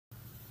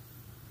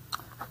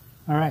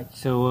Alright,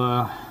 so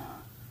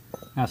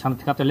now it's time to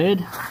take off the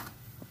lid.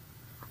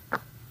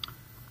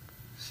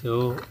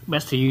 So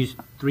best to use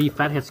 3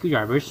 flathead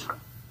screwdrivers.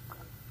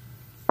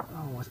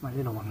 Oh, what's my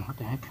little one? What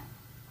the heck?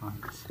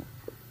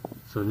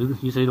 So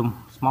use a little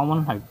small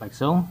one like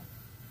so.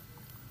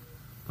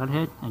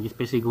 Flathead, and just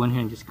basically go in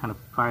here and just kind of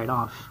pry it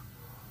off.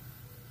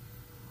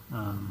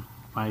 Find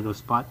a little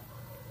spot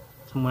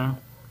somewhere.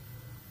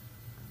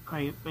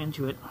 Pry it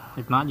into it.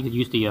 If not, you could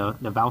use the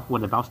valve where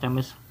the valve stem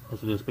is.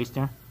 There's a little space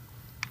there.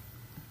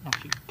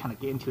 Actually, kind of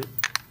get into it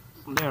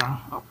from there.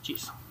 Oh,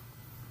 jeez.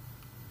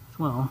 As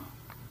well.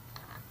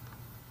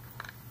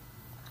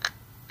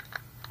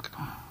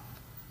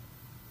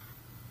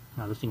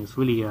 Now this thing is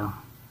really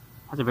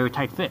has a very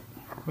tight fit.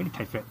 Really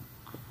tight fit.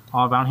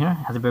 All around here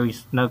has a very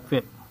snug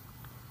fit.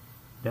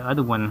 The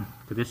other one,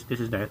 this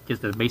is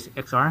just the basic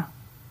XR.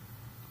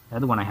 The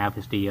other one I have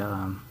is the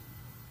man,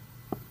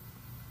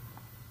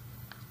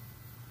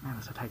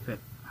 that's a tight fit.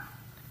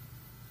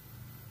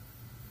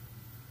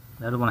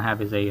 The other one I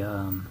have is a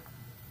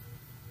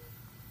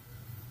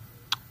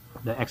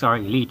the XR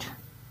Elite,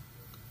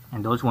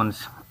 and those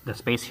ones, the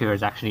space here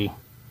is actually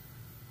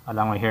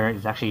along here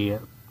is actually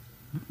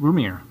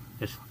roomier.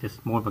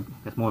 There's more of a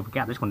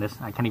gap. This one,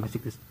 I can't even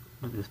stick this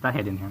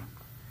flathead in here,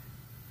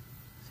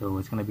 so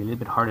it's going to be a little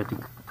bit harder to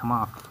come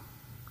off.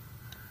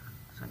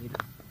 So I need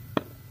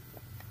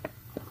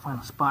to find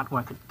a spot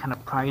where I could kind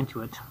of pry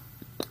into it.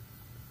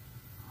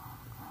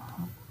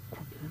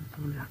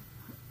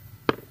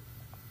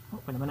 Oh,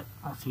 wait a minute,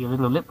 I see a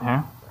little lip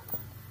here.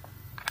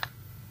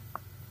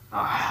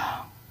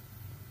 I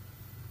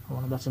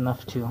wonder if that's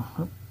enough to...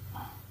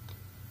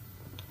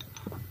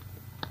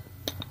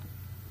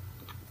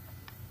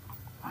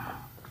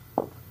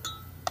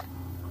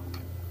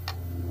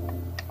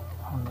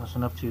 That's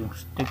enough to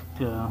stick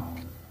to...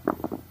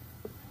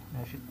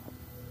 I should...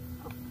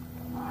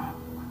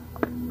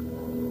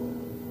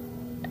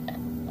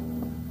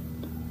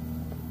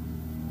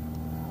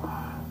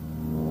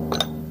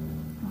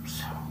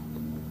 Oops.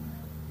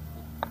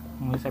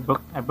 I guess I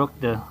broke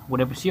the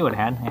whatever seal it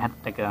had. It had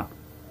like a...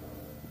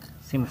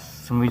 Seems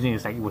some reason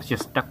it's like it was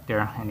just stuck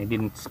there and it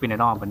didn't spin at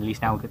all, but at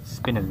least now it could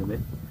spin a little bit.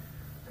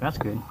 So that's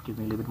good. Gives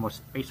me a little bit more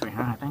space right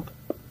here, I think.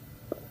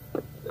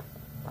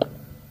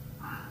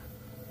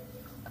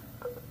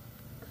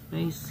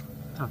 Space.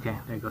 Okay,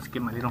 there goes.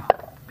 Get my little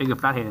bigger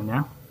flathead in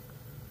there.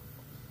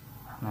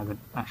 And I could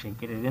actually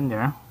get it in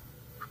there.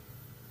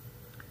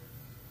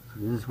 So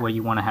this is where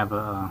you want to have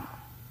a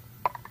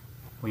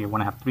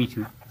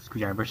 3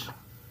 screwdrivers.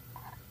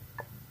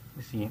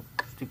 You see,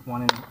 stick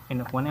one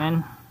in at one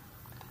end.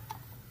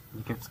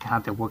 You just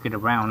have to work it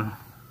around,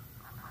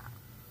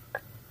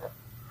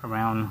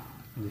 and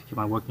just keep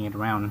on working it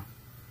around.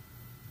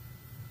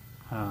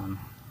 And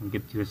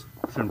get to a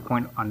certain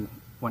point on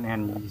one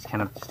end, you just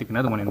kind of stick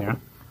another one in there,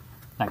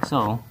 like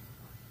so.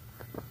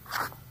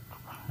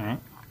 Alright,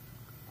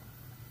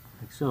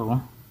 like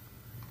so.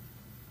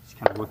 Just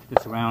kind of work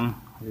this around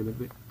a little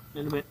bit.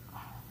 Hopefully,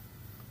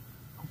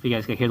 you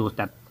guys can hear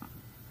that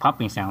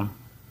popping sound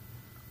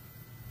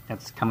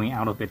that's coming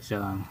out of its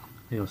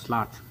little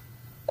slot.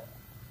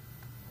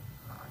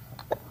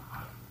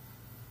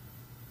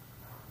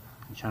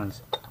 I'm trying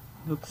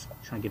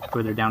to get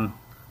further down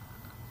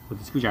with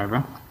the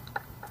screwdriver.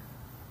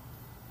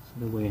 So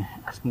that way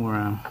it's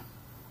more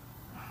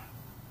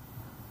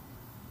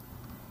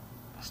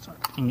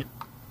start getting it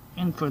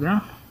in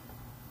further.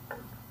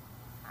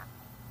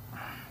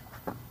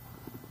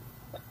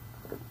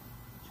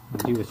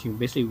 What you do is you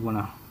basically want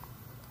to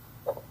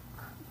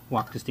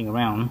walk this thing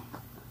around.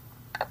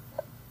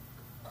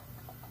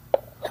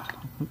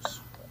 Oops.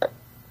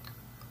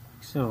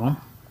 So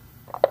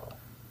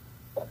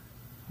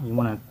you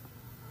want to,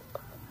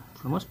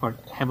 for the most part,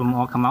 have them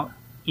all come out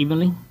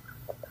evenly.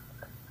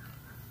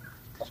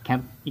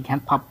 You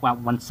can't pop out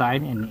one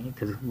side, and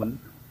because when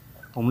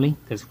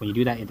you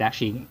do that,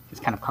 it's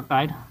kind of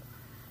cockeyed,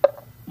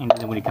 and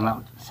then when you come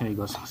out, so it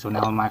goes. So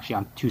now I'm actually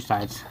on 2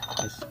 sides.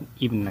 It's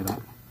even like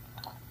that.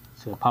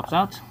 So it pops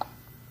out.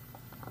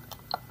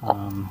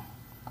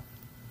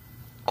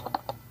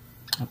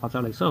 It pops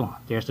out like so.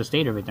 There's the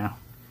stator right there.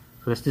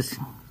 So that's this.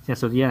 Yeah,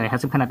 so yeah, it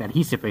has some kind of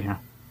adhesive right here.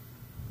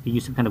 You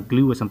used some kind of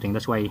glue or something.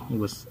 That's why it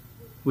was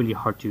really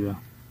hard to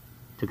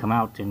come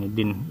out, and it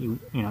didn't.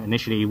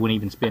 Initially it wouldn't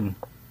even spin.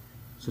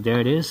 So there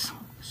it is.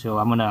 So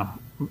I'm gonna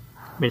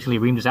basically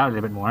ream this out a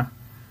little bit more.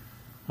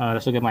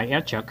 Let's look at my air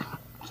chuck.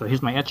 So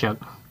here's my air chuck.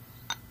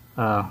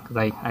 Because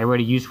I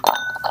already used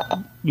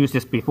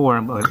this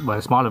before, but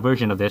a smaller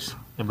version of this,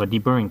 of a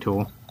deburring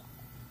tool.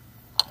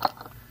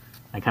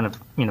 I kind of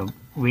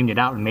reamed it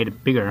out and made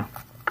it bigger.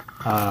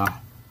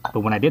 But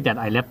when I did that,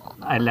 I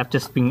left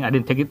this thing. I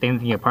didn't take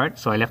anything apart,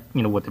 so I left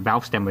with the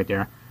valve stem right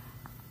there,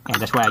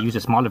 and that's why I used a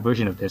smaller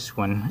version of this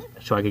one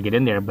so I could get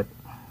in there. But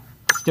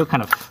still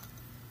kind of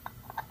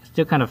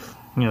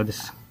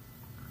just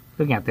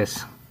looking at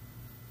this,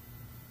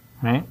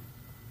 right?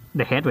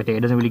 The head right there, it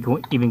doesn't really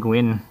even go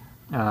in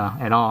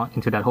at all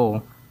into that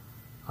hole.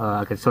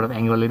 I could sort of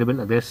angle a little bit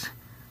like this.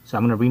 So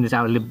I'm gonna ream this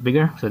out a little bit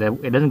bigger so that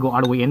it doesn't go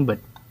all the way in, but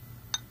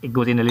it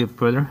goes in a little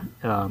further.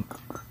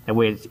 That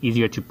way it's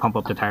easier to pump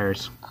up the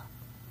tires.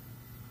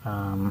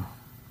 I'll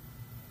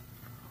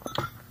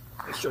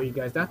show you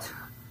guys that.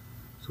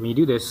 So when you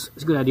do this,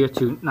 it's a good idea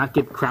to not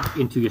get crap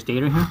into your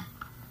stator here.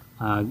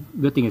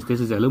 Good thing is this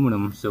is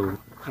aluminum, so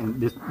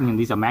and this,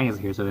 these are magnets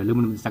here, so the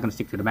aluminum is not going to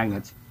stick to the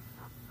magnets.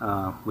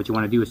 What you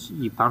want to do is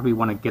you probably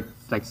want to get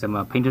like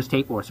some painter's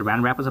tape or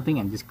saran wrap or something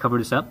and just cover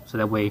this up so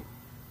that way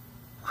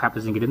crap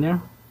doesn't get in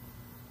there.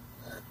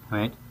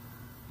 Alright,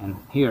 and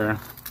here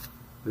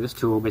with this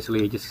tool,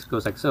 basically it just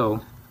goes like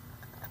so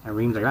and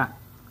reams like that.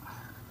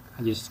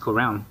 I just go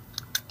around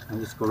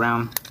and just go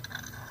around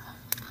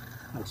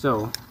like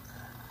so.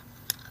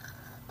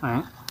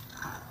 Alright,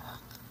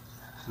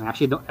 and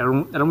actually I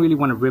don't really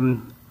want to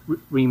ream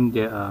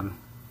the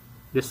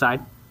this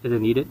side.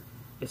 Doesn't need it.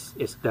 It's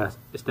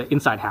the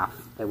inside half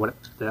that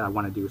I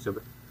want to do.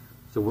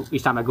 So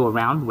each time I go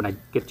around, when I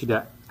get to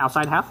the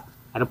outside half,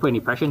 I don't put any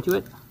pressure into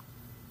it.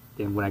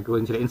 Then when I go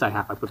into the inside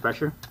half, I put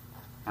pressure.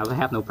 Outside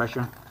half, no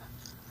pressure.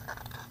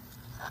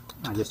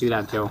 I just do that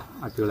until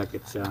I feel like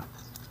it's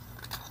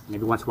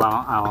maybe once in a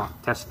while I'll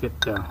test fit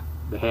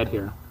the head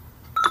here,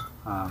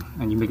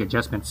 and you make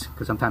adjustments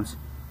because sometimes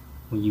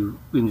when you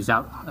ream this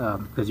out,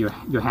 because your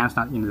hand's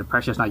not, the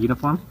pressure is not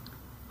uniform,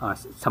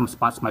 some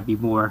spots might be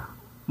more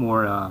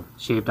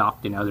shaved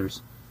off than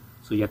others.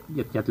 So you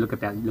have to look at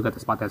that. Look at the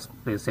spot that's,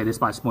 let's say this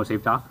spot is more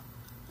shaved off.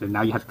 So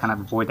now you have to kind of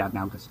avoid that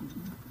now because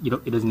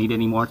it doesn't need it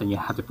anymore. Then you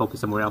have to focus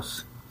somewhere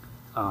else.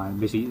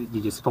 Basically,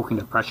 you're just focusing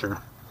the pressure.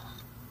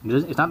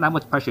 It's not that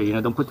much pressure.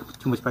 Don't put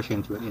too much pressure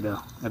into it.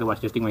 Otherwise,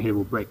 this thing right here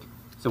will break.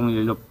 It's only a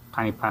little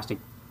tiny plastic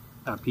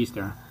piece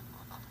there.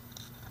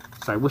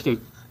 So I wish they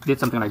did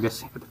something like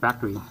this at the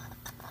factory,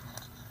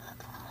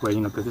 where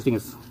because this thing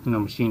is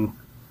machined,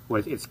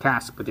 where it's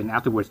cast, but then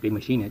afterwards they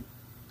machine it.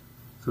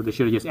 So they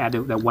should have just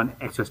added that one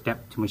extra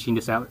step to machine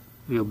this out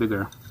a little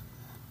bigger,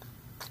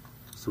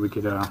 so we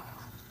could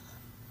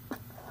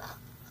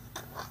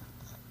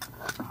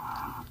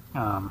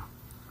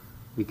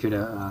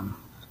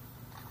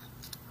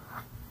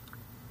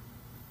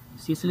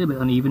see it's a little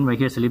bit uneven. Right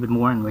here it's a little bit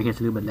more, and right here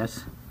it's a little bit less.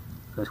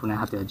 So that's when I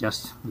have to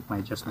adjust with my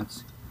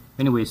adjustments.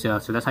 Anyways, so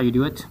that's how you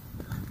do it.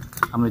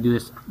 I'm going to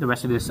do the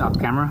rest of this off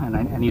camera, and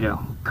I need to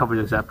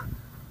cover this up.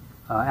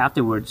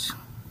 Afterwards,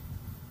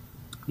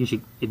 you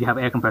should, if you have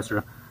air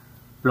compressor,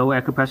 blow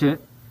air compressor,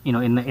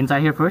 in the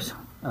inside here first.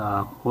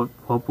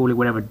 Hopefully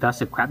whatever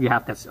dust or crap you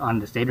have that's on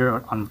the stator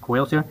or on the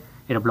coils here,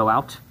 it'll blow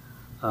out.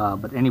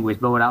 But anyways,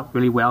 blow it out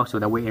really well so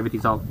that way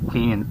everything's all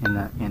clean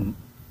and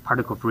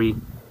particle free.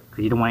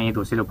 Because you don't want any of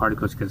those little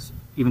particles, because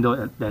even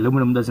though the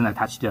aluminum doesn't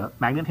attach to the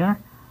magnet here,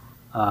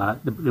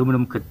 the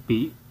aluminum could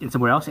be in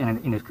somewhere else,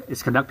 and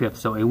it's conductive,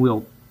 so it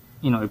will,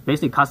 it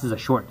basically causes a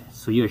short.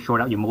 So you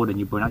short out your motor and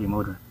you burn out your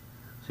motor.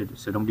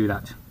 So don't do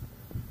that.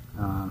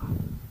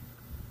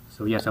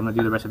 So yes, I'm gonna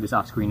do the rest of this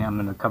off screen. I'm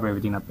gonna cover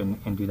everything up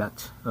and do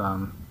that.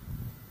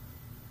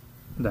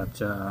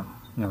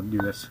 Do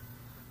this.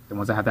 And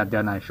once I have that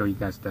done, I show you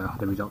guys the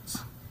results.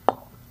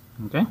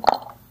 Okay.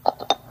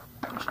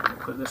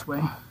 Put it this way.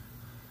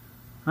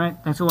 All right.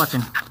 Thanks for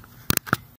watching.